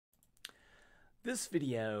This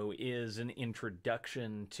video is an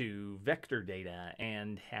introduction to vector data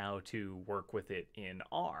and how to work with it in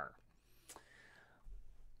R.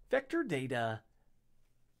 Vector data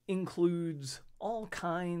includes all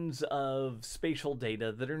kinds of spatial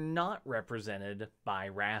data that are not represented by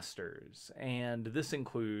rasters, and this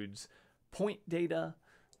includes point data,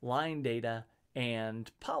 line data, and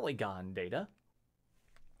polygon data.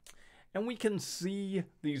 And we can see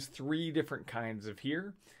these three different kinds of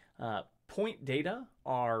here. Point data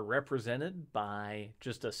are represented by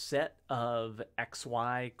just a set of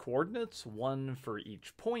XY coordinates, one for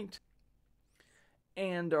each point,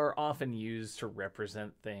 and are often used to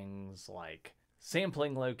represent things like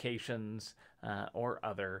sampling locations or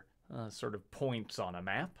other sort of points on a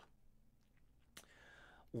map.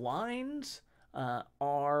 Lines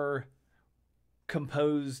are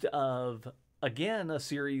composed of, again, a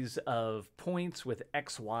series of points with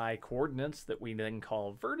XY coordinates that we then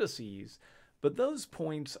call vertices, but those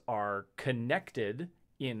points are connected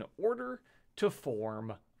in order to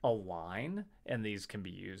form a line, and these can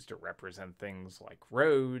be used to represent things like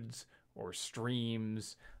roads or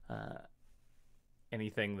streams,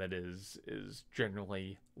 anything that is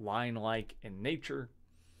generally line-like in nature.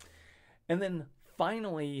 And then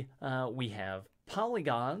finally, we have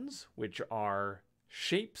polygons, which are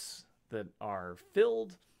shapes that are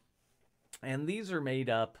filled, and these are made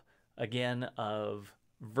up again of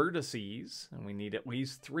vertices, and we need at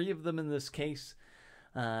least 3 of them in this case.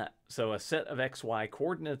 So a set of XY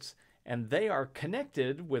coordinates, and they are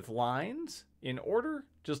connected with lines in order,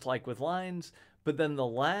 just like with lines, but then the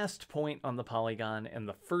last point on the polygon and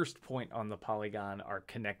the first point on the polygon are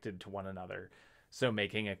connected to one another, so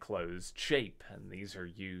making a closed shape, and these are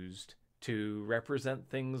used to represent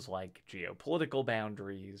things like geopolitical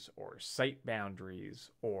boundaries or site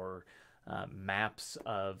boundaries or maps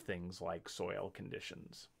of things like soil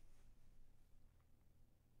conditions.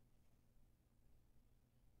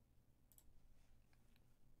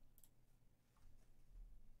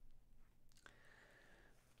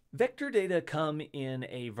 Vector data come in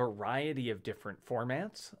a variety of different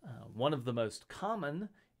formats. One of the most common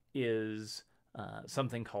is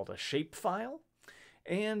something called a shapefile.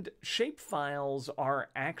 And shapefiles are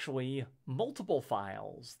actually multiple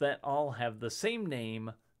files that all have the same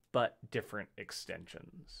name but different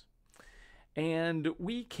extensions. And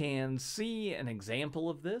we can see an example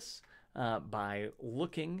of this by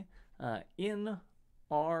looking in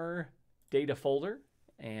our data folder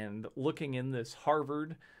and looking in this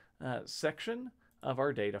Harvard section of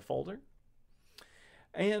our data folder.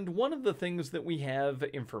 And one of the things that we have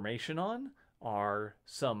information on are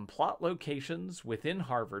some plot locations within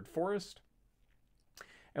Harvard Forest.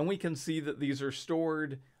 And we can see that these are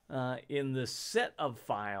stored in this set of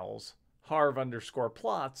files,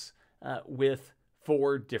 harv_plots, with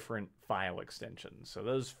 4 different file extensions. So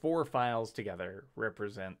those 4 files together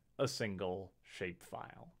represent a single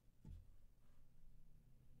shapefile.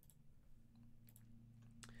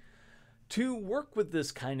 To work with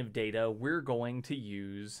this kind of data, we're going to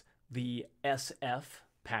use the SF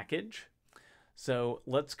package. So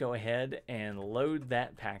let's go ahead and load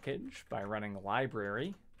that package by running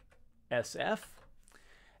library SF.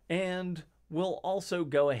 And we'll also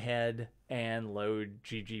go ahead and load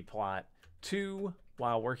ggplot2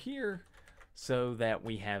 while we're here so that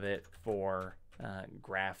we have it for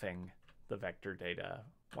graphing the vector data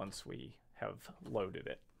once we have loaded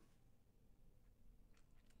it.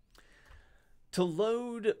 To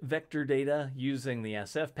load vector data using the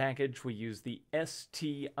SF package, we use the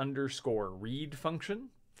st_read function.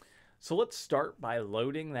 So let's start by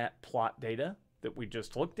loading that plot data that we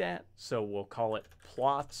just looked at. So we'll call it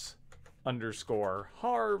plots_harv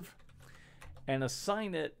and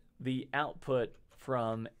assign it the output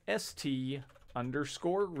from st_read.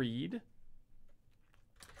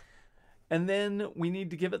 And then we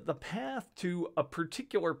need to give it the path to a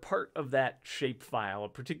particular part of that shapefile, a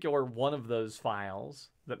particular one of those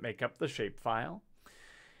files that make up the shapefile.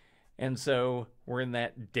 And so we're in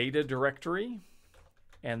that data directory,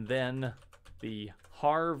 and then the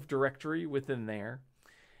harv directory within there.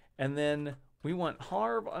 And then we want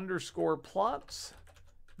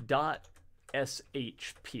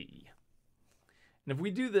harv_plots.shp. And if we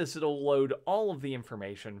do this, it'll load all of the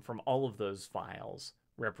information from all of those files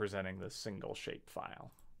representing this single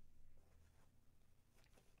shapefile.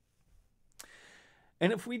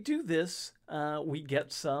 And if we do this, we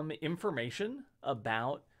get some information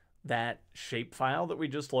about that shapefile that we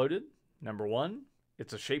just loaded. Number 1,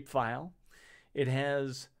 it's a shapefile. It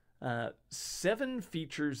has 7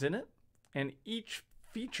 features in it, and each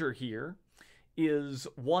feature here is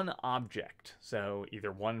one object. So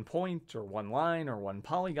either one point or one line or one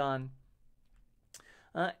polygon.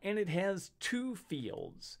 and it has two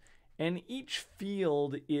fields. And each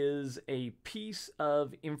field is a piece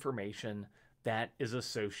of information that is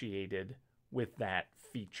associated with that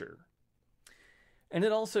feature. And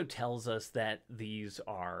it also tells us that these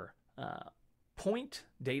are point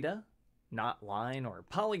data, not line or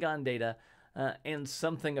polygon data, and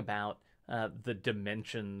something about the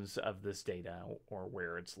dimensions of this data or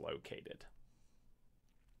where it's located.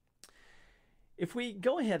 If we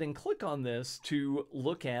go ahead and click on this to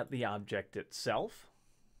look at the object itself,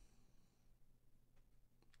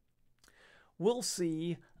 we'll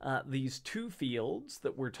see these two fields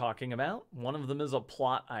that we're talking about. One of them is a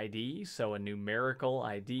plot ID, so a numerical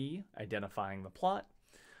ID identifying the plot.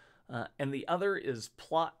 And the other is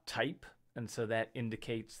plot type, and so that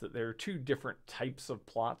indicates that there are two different types of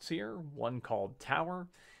plots here, one called tower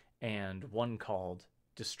and one called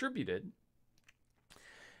distributed.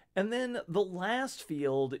 And then the last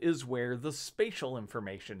field is where the spatial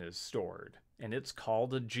information is stored, and it's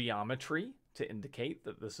called a geometry to indicate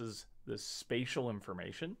that this is this spatial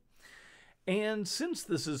information. And since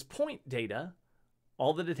this is point data,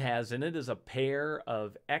 all that it has in it is a pair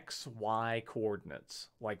of x, y coordinates,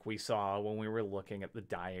 like we saw when we were looking at the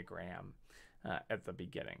diagram at the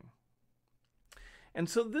beginning. And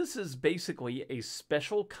so this is basically a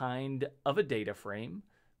special kind of a data frame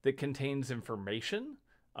that contains information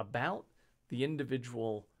about the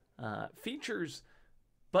individual features,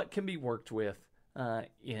 but can be worked with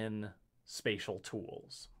in spatial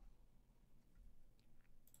tools.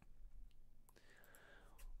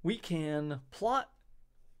 We can plot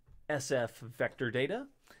SF vector data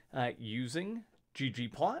using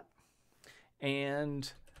ggplot.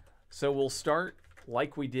 And so we'll start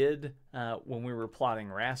like we did when we were plotting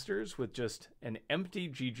rasters with just an empty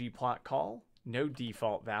ggplot call, no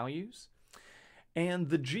default values. And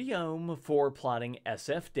the geom for plotting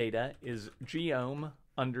SF data is geom_SF.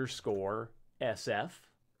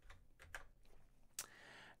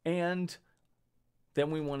 And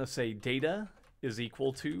then we want to say data is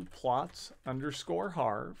equal to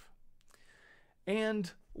plots_harv.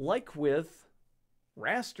 And like with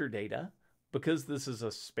raster data, because this is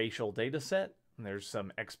a spatial data set, and there's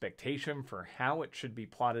some expectation for how it should be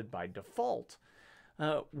plotted by default,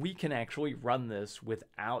 we can actually run this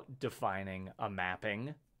without defining a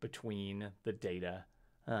mapping between the data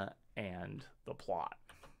and the plot.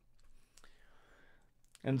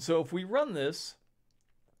 And so if we run this,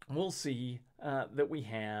 we'll see that we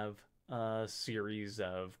have a series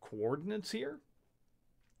of coordinates here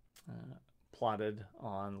plotted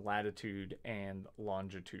on latitude and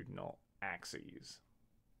longitudinal axes.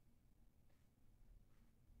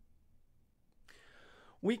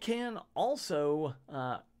 We can also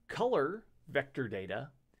color vector data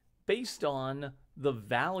based on the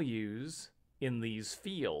values in these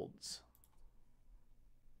fields.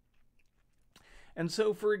 And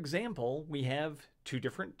so, for example, we have two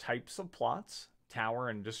different types of plots, tower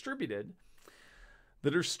and distributed,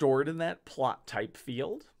 that are stored in that plot type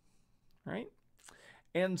field, right?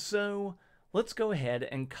 And so let's go ahead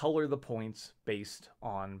and color the points based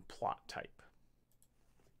on plot type.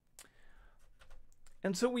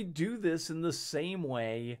 And so we do this in the same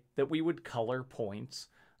way that we would color points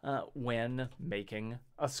when making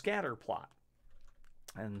a scatter plot.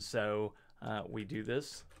 And so we do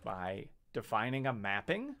this by defining a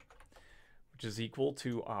mapping, which is equal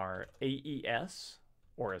to our AES,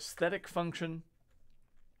 or aesthetic function.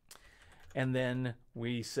 And then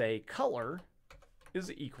we say color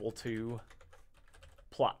is equal to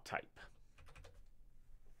plot type.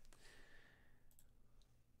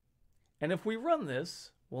 And if we run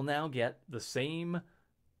this, we'll now get the same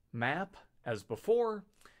map as before,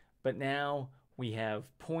 but now we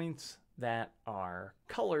have points that are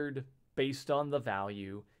colored based on the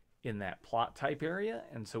value in that plot type area,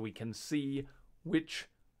 and so we can see which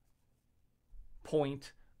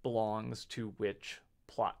point belongs to which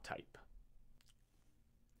plot type.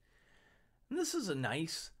 And this is a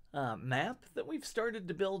nice map that we've started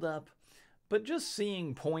to build up, but just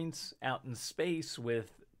seeing points out in space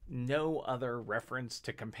with no other reference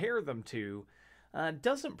to compare them to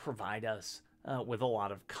doesn't provide us with a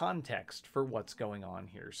lot of context for what's going on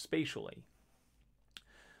here spatially.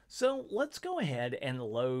 So let's go ahead and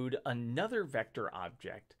load another vector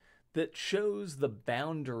object that shows the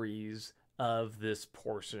boundaries of this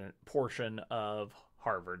portion of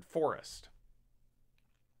Harvard Forest.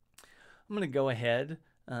 I'm going to go ahead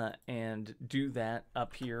and do that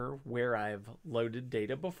up here where I've loaded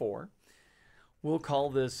data before. We'll call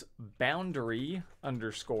this boundary_harv,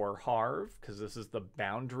 because this is the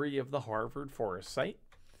boundary of the Harvard Forest site.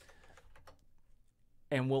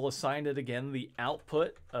 and we'll assign it again the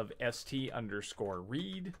output of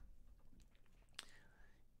st_read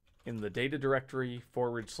in the data directory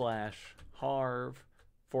 /harv/harv_,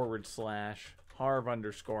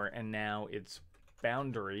 and now it's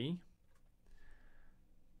boundary.shp,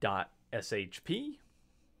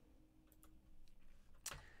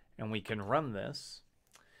 and we can run this.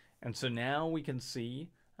 And so now we can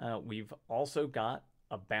see we've also got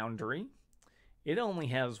a boundary. It only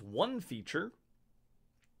has one feature,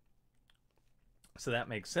 so that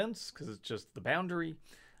makes sense because it's just the boundary.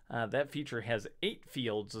 That feature has 8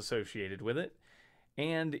 fields associated with it,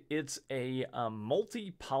 and it's a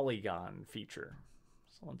multi-polygon feature.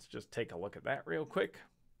 So let's just take a look at that real quick.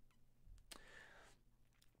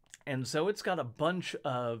 And so it's got a bunch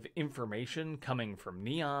of information coming from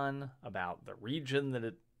Neon about the region that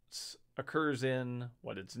it occurs in,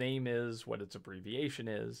 what its name is, what its abbreviation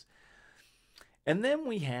is. And then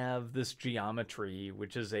we have this geometry,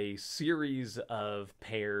 which is a series of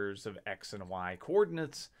pairs of x and y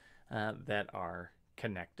coordinates that are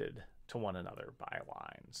connected to one another by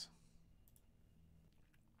lines.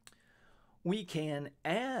 We can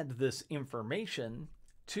add this information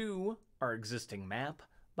to our existing map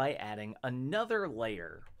by adding another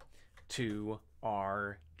layer to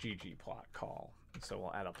our ggplot call. So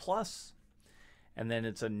we'll add a plus, and then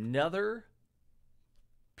it's another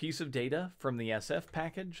piece of data from the SF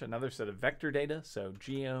package, another set of vector data, so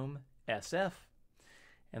geom SF,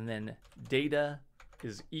 and then data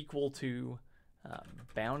is equal to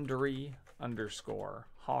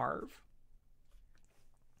boundary_harv.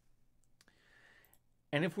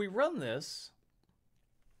 And if we run this,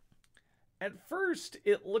 at first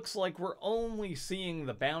it looks like we're only seeing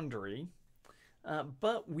the boundary,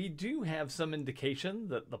 but we do have some indication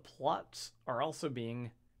that the plots are also being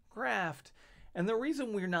graphed. And the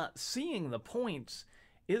reason we're not seeing the points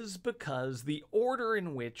is because the order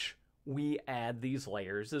in which we add these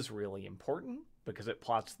layers is really important, because it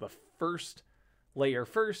plots the first layer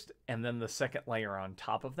first and then the second layer on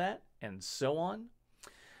top of that, and so on.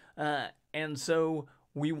 And so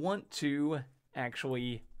we want to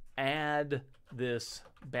actually add this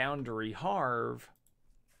boundary harv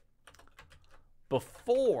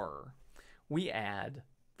before we add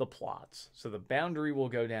the plots. So the boundary will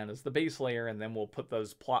go down as the base layer, and then we'll put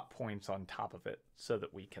those plot points on top of it so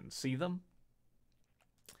that we can see them.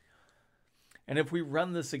 And if we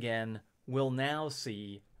run this again, we'll now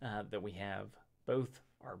see that we have both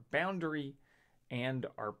our boundary and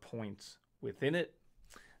our points within it.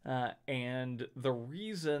 And the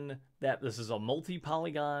reason that this is a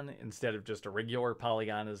multi-polygon instead of just a regular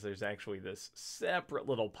polygon is there's actually this separate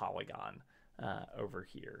little polygon over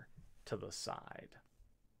here to the side.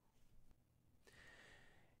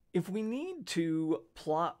 If we need to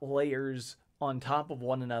plot layers on top of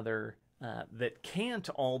one another that can't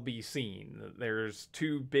all be seen, there's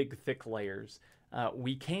 2 big thick layers,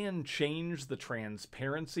 we can change the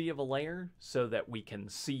transparency of a layer so that we can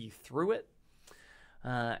see through it.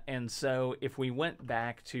 And so if we went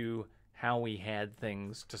back to how we had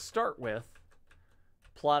things to start with,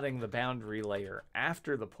 plotting the boundary layer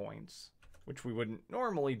after the points, which we wouldn't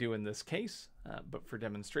normally do in this case, but for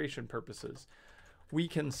demonstration purposes, we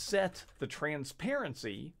can set the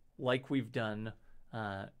transparency like we've done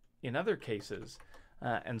in other cases.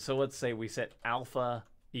 And so let's say we set alpha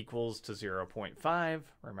equals to 0.5.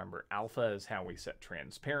 Remember, alpha is how we set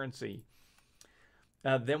transparency.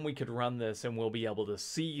 Then we could run this and we'll be able to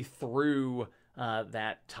see through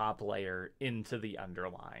that top layer into the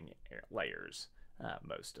underlying layers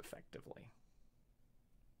most effectively.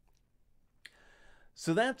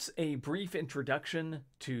 So that's a brief introduction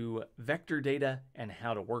to vector data and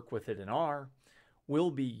how to work with it in R.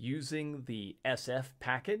 We'll be using the SF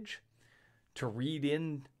package to read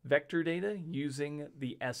in vector data. Using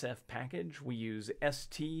the SF package, we use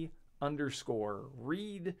st_read,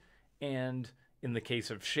 and in the case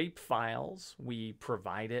of shape files, we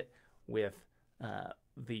provide it with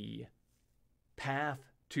the path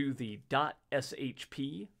to the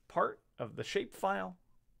 .shp part of the shapefile.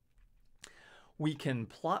 We can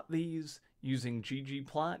plot these using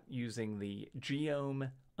ggplot, using the geom_sf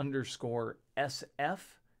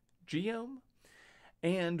geom,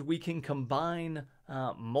 and we can combine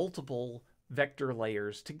multiple vector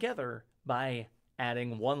layers together by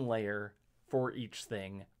adding one layer for each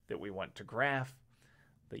thing that we want to graph.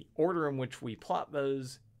 The order in which we plot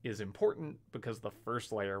those is important because the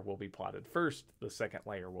first layer will be plotted first, the second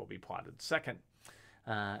layer will be plotted second,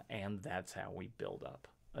 and that's how we build up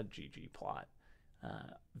a ggplot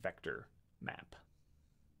vector map.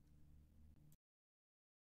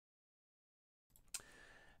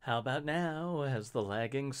 How about now? Has the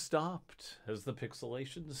lagging stopped? Has the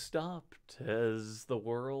pixelation stopped? Has the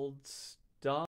world stopped?